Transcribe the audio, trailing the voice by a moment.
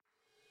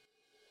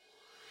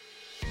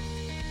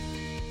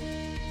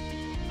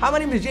Hi, my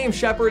name is James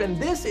Shepard, and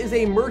this is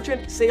a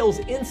Merchant Sales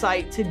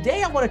Insight.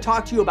 Today, I want to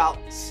talk to you about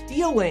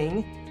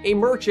stealing a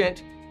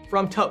merchant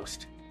from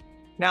Toast.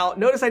 Now,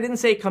 notice I didn't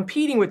say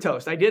competing with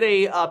Toast. I did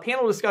a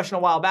panel discussion a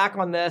while back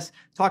on this,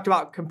 talked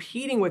about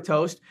competing with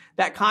Toast,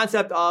 that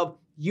concept of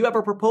you have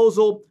a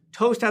proposal,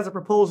 Toast has a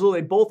proposal,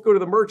 they both go to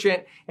the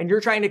merchant, and you're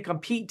trying to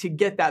compete to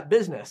get that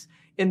business.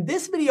 In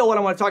this video, what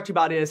I want to talk to you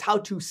about is how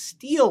to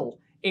steal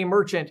a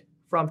merchant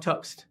from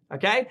Toast,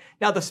 okay?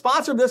 Now, the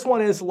sponsor of this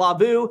one is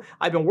Lavoo.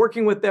 I've been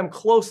working with them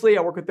closely.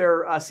 I work with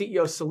their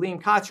CEO, Salim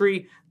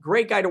Khatri.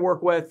 Great guy to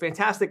work with,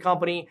 fantastic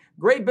company,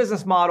 great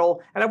business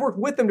model. And I've worked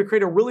with them to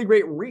create a really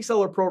great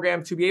reseller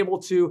program to be able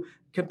to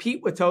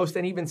compete with Toast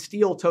and even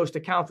steal Toast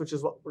accounts, which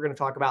is what we're gonna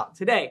talk about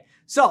today.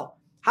 So,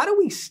 how do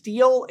we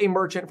steal a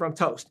merchant from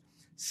Toast?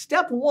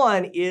 Step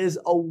one is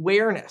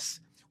awareness.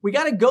 We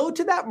gotta go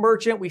to that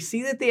merchant, we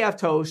see that they have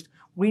Toast,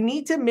 we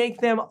need to make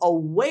them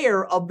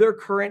aware of their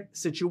current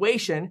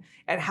situation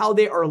and how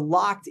they are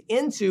locked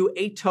into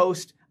a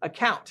Toast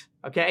account,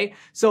 okay?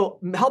 So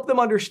help them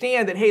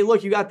understand that, hey,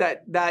 look, you got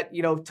that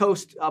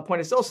Toast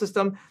point of sale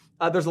system.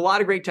 There's a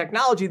lot of great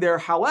technology there.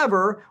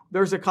 However,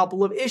 there's a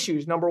couple of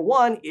issues. Number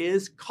one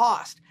is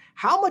cost.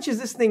 How much is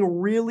this thing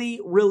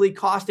really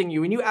costing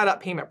you? And you add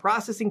up payment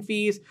processing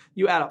fees,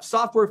 you add up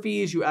software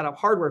fees, you add up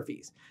hardware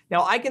fees.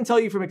 Now, I can tell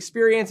you from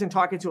experience and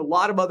talking to a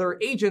lot of other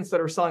agents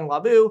that are selling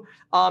Lavoo,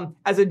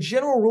 as a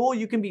general rule,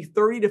 you can be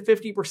 30 to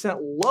 50%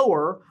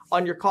 lower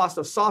on your cost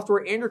of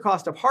software and your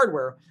cost of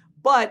hardware.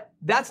 But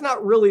that's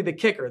not really the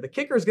kicker. The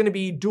kicker is going to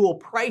be dual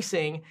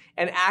pricing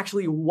and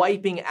actually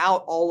wiping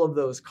out all of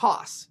those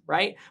costs,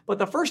 right? But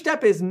the first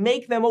step is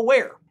make them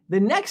aware. The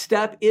next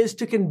step is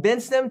to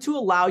convince them to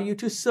allow you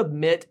to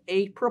submit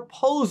a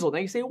proposal. Now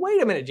you say,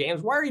 wait a minute,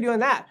 James, why are you doing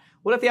that?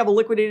 What if they have a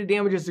liquidated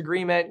damages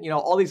agreement,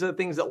 all these other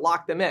things that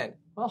lock them in?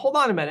 Well, hold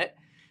on a minute.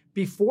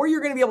 Before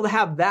you're going to be able to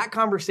have that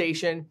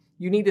conversation,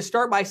 you need to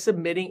start by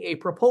submitting a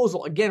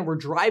proposal. Again, we're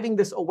driving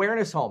this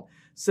awareness home.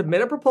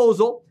 Submit a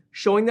proposal,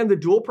 showing them the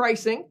dual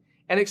pricing,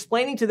 and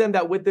explaining to them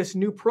that with this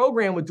new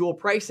program with dual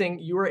pricing,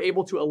 you are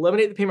able to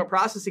eliminate the payment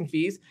processing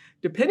fees.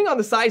 Depending on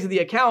the size of the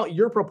account,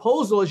 your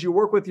proposal, as you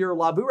work with your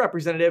Lavoo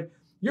representative,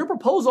 your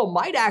proposal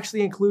might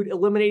actually include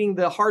eliminating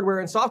the hardware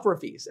and software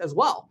fees as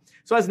well.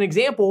 So as an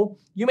example,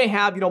 you may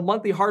have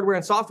monthly hardware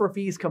and software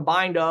fees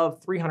combined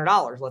of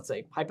 $300, let's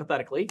say,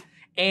 hypothetically,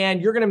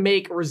 and you're gonna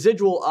make a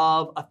residual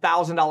of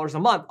 $1,000 a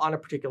month on a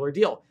particular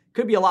deal.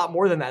 Could be a lot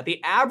more than that.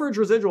 The average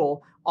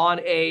residual on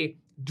a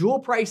dual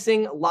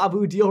pricing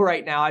Lavoo deal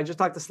right now, I just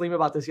talked to Salim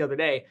about this the other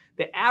day,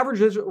 the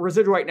average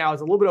residual right now is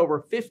a little bit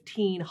over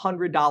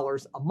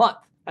 $1,500 a month.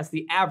 That's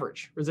the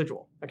average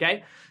residual,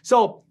 okay?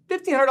 So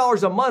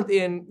 $1,500 a month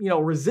in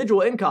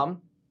residual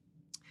income.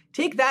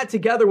 Take that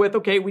together with,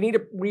 okay, we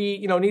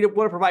want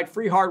to provide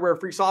free hardware,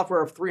 free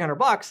software of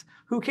 $300.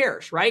 Who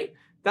cares, right?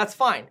 That's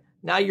fine.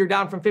 Now you're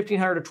down from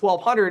 $1,500 to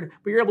 $1,200,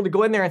 but you're able to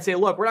go in there and say,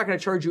 look, we're not going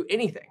to charge you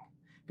anything.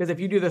 Because if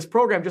you do this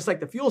program, just like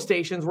the fuel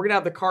stations, we're going to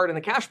have the card and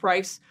the cash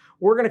price.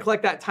 We're going to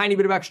collect that tiny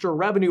bit of extra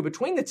revenue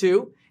between the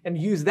two and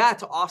use that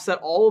to offset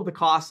all of the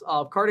costs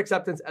of card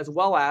acceptance as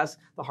well as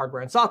the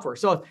hardware and software.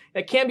 So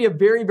it can be a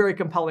very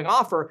compelling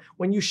offer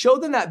when you show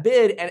them that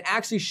bid and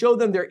actually show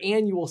them their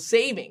annual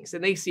savings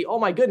and they see, oh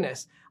my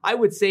goodness, I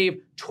would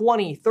save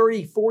 $20,000,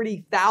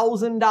 $30,000,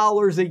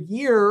 $40,000 a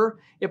year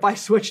if I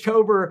switched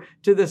over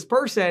to this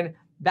person.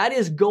 That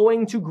is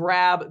going to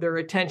grab their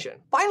attention.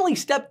 Finally,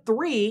 step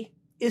three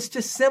is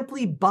to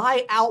simply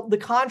buy out the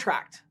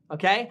contract,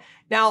 okay?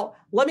 Now,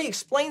 let me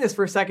explain this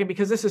for a second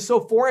because this is so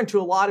foreign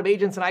to a lot of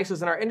agents and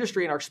ISOs in our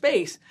industry, in our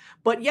space.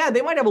 But yeah,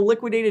 they might have a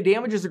liquidated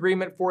damages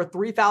agreement for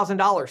 $3,000,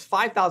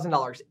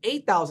 $5,000,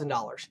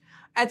 $8,000.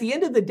 At the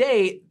end of the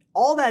day,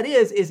 all that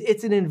is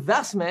it's an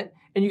investment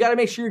and you gotta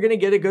make sure you're gonna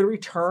get a good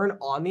return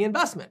on the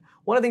investment.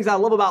 One of the things I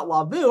love about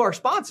Lavoo, our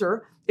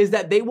sponsor, is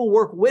that they will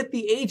work with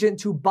the agent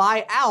to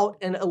buy out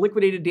a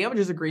liquidated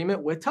damages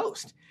agreement with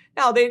Toast.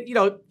 Now,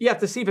 you have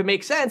to see if it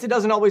makes sense. It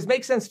doesn't always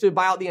make sense to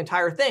buy out the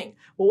entire thing.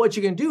 Well, what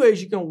you can do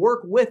is you can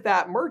work with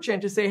that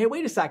merchant to say, hey,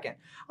 wait a second.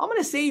 I'm going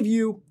to save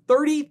you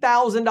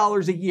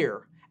 $30,000 a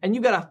year, and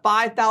you got a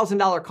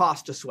 $5,000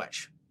 cost to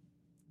switch,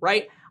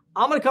 right?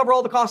 I'm going to cover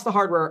all the costs of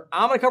hardware.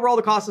 I'm going to cover all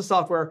the costs of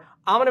software.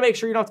 I'm going to make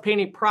sure you don't have to pay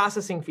any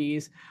processing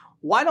fees.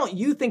 Why don't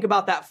you think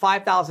about that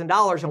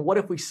 $5,000 and what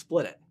if we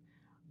split it?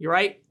 You're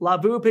right.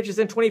 Lavoo pitches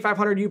in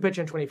 $2,500, you pitch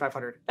in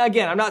 $2,500.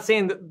 Again, I'm not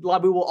saying that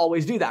Lavoo will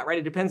always do that, right?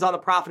 It depends on the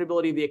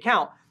profitability of the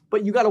account,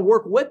 but you got to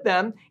work with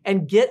them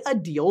and get a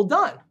deal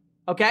done,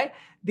 okay?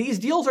 These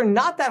deals are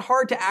not that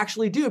hard to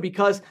actually do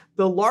because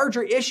the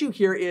larger issue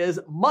here is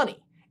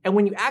money. And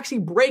when you actually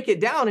break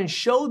it down and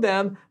show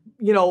them,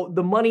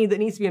 the money that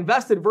needs to be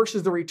invested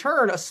versus the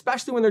return,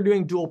 especially when they're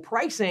doing dual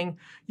pricing,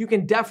 you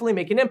can definitely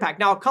make an impact.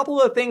 Now, a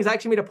couple of things, I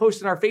actually made a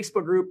post in our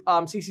Facebook group,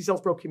 CC Sales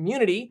Pro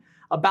community,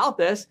 about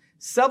this.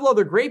 Several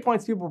other great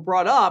points people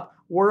brought up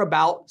were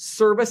about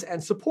service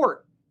and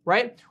support,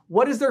 right?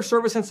 What has their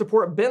service and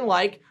support been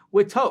like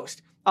with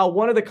Toast?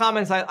 One of the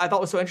comments I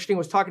thought was so interesting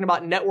was talking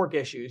about network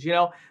issues.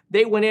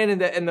 They went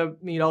in and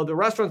the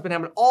restaurant's been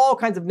having all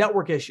kinds of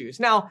network issues.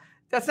 Now,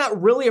 that's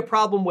not really a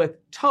problem with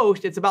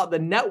Toast. It's about the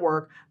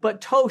network, but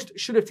Toast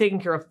should have taken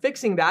care of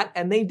fixing that,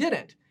 and they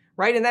didn't,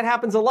 right? And that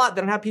happens a lot.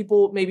 They don't have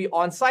people maybe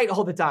on site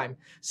all the time.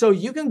 So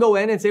you can go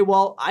in and say,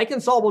 well, I can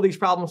solve all these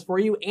problems for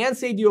you and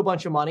save you a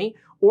bunch of money,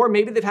 or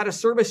maybe they've had a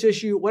service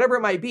issue, whatever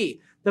it might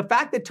be. The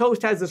fact that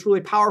Toast has this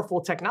really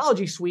powerful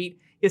technology suite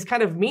is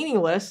kind of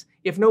meaningless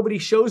if nobody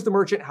shows the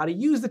merchant how to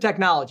use the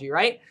technology,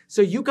 right?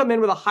 So you come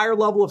in with a higher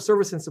level of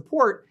service and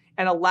support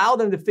and allow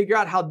them to figure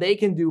out how they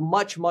can do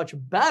much, much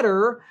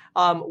better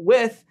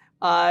with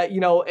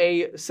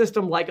a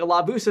system like a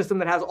Lavu system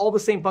that has all the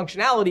same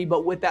functionality,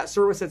 but with that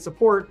service and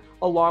support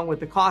along with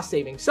the cost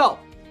savings. So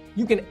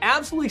you can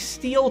absolutely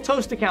steal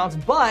Toast accounts,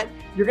 but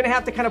you're going to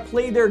have to kind of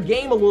play their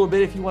game a little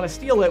bit if you want to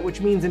steal it,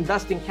 which means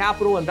investing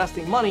capital,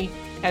 investing money.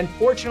 And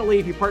fortunately,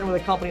 if you partner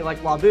with a company like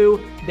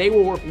Lavu, they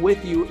will work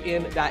with you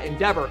in that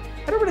endeavor.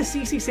 Head over to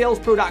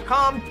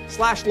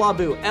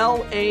ccsalespro.com/Lavu,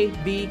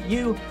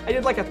 Lavu. I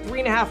did like a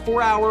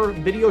 3.5-4 hour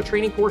video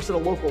training course at a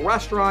local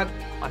restaurant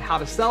on how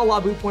to sell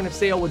Lavu point of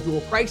sale with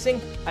dual pricing.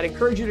 I'd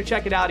encourage you to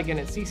check it out again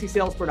at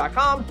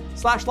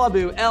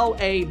ccsalespro.com/Lavu,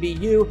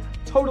 Lavu.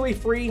 Totally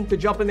free to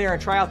jump in there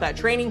and try out that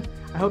training.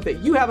 I hope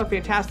that you have a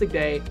fantastic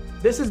day.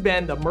 This has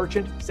been the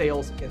Merchant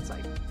Sales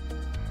Insight.